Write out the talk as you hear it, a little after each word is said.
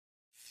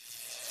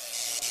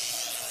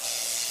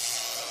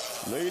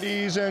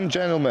Ladies and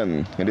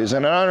gentlemen, it is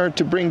an honor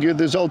to bring you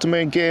this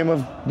ultimate game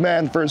of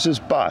man versus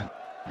bot.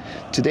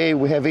 Today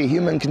we have a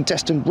human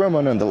contestant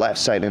Roman on the left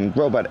side and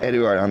robot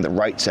Eduard on the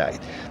right side.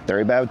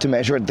 They're about to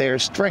measure their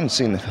strengths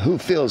in who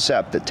fills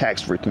up the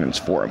text written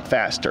form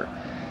faster.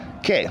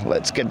 Okay,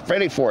 let's get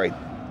ready for it.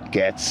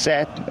 Get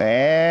set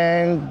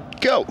and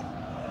go!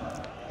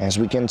 As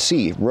we can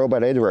see,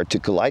 Robot Eduard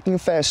took a lightning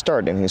fast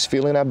start and he's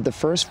filling up the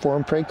first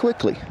form pretty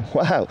quickly.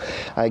 Wow,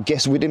 I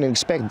guess we didn't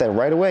expect that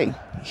right away.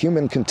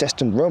 Human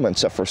contestant Roman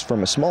suffers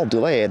from a small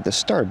delay at the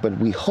start, but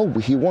we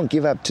hope he won't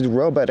give up to the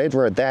Robot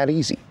Eduard that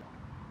easy.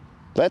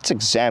 Let's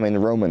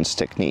examine Roman's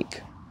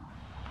technique.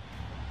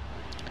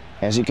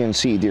 As you can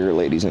see, dear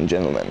ladies and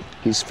gentlemen,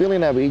 he's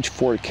filling up each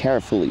form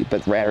carefully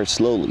but rather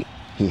slowly.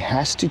 He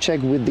has to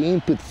check with the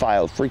input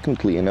file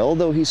frequently, and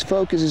although his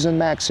focus is on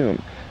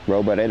maximum,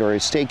 Robot Eduard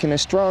is taking a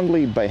strong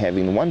lead by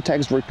having one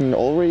text written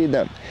already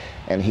done,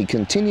 and he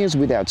continues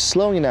without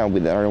slowing down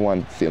with the other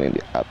one, filling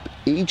up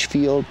each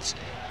field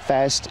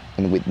fast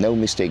and with no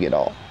mistake at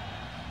all.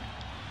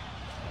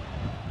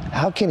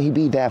 How can he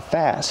be that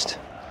fast?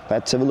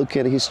 Let's have a look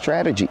at his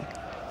strategy.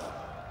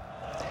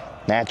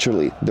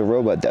 Naturally, the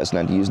robot does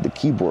not use the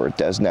keyboard,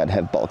 does not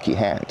have bulky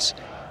hands.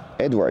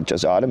 Eduard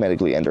just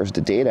automatically enters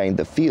the data in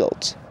the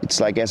fields. It's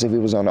like as if he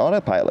was on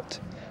autopilot.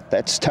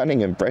 That's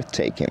stunning and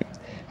breathtaking.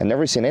 I've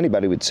never seen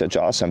anybody with such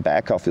awesome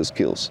back-office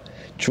skills.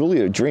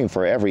 Truly a dream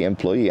for every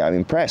employee. I'm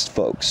impressed,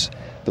 folks.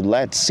 But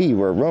let's see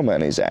where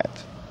Roman is at.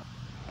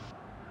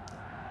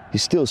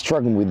 He's still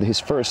struggling with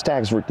his first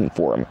text written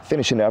form,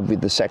 finishing up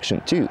with the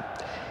section 2.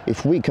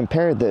 If we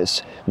compare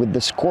this with the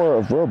score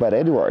of Robot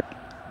Eduard,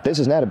 this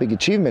is not a big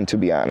achievement, to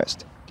be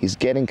honest. He's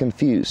getting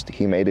confused,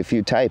 he made a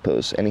few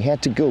typos, and he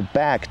had to go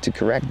back to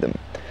correct them.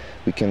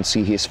 We can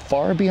see he's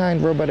far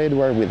behind Robot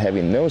Eduard with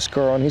having no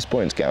score on his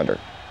points counter.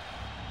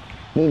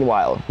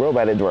 Meanwhile,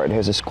 Robot Eduard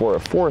has a score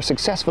of 4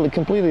 successfully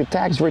completed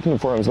text written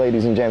forms,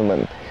 ladies and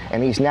gentlemen,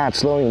 and he's not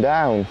slowing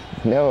down.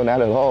 No,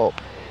 not at all.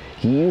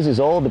 He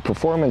uses all the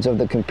performance of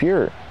the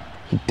computer.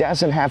 He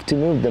doesn't have to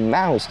move the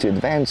mouse to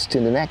advance to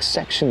the next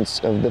sections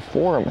of the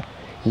form.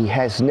 He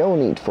has no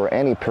need for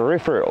any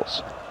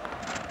peripherals.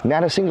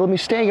 Not a single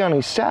mistake on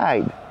his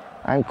side.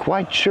 I'm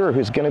quite sure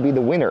who's gonna be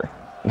the winner.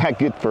 Not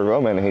good for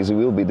Roman, as he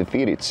will be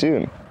defeated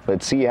soon.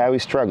 Let's see how he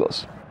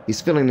struggles.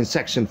 He's filling in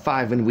section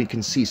 5 and we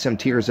can see some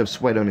tears of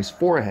sweat on his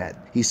forehead.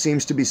 He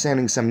seems to be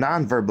sending some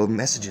non-verbal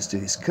messages to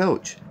his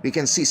coach. We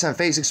can see some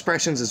face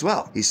expressions as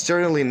well. He's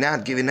certainly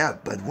not giving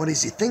up, but what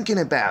is he thinking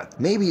about?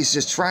 Maybe he's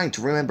just trying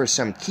to remember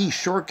some key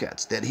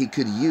shortcuts that he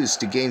could use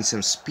to gain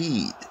some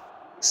speed.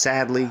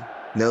 Sadly,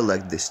 no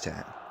luck this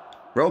time.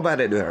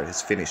 Robot Eduard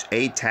has finished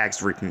 8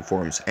 text written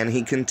forms and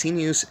he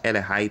continues at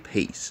a high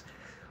pace.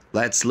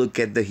 Let's look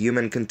at the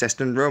human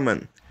contestant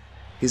Roman.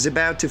 He's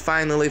about to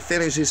finally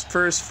finish his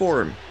first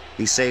form.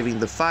 He's saving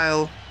the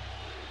file,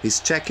 he's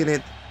checking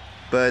it,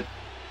 but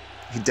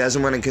he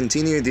doesn't want to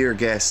continue, dear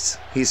guests.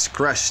 He's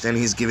crushed and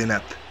he's giving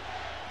up.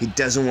 He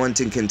doesn't want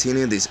to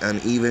continue this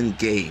uneven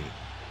game.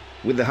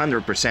 With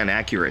 100%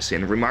 accuracy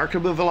and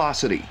remarkable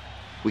velocity,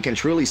 we can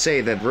truly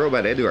say that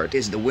Robot Eduard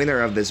is the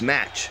winner of this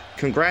match.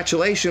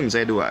 Congratulations,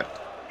 Eduard!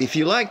 If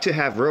you like to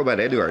have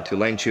Robot Eduard to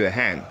lend you a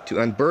hand,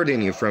 to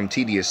unburden you from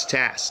tedious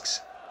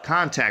tasks,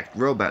 contact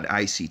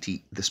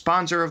RobotICT, the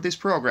sponsor of this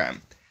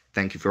program.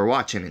 Thank you for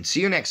watching and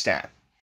see you next time.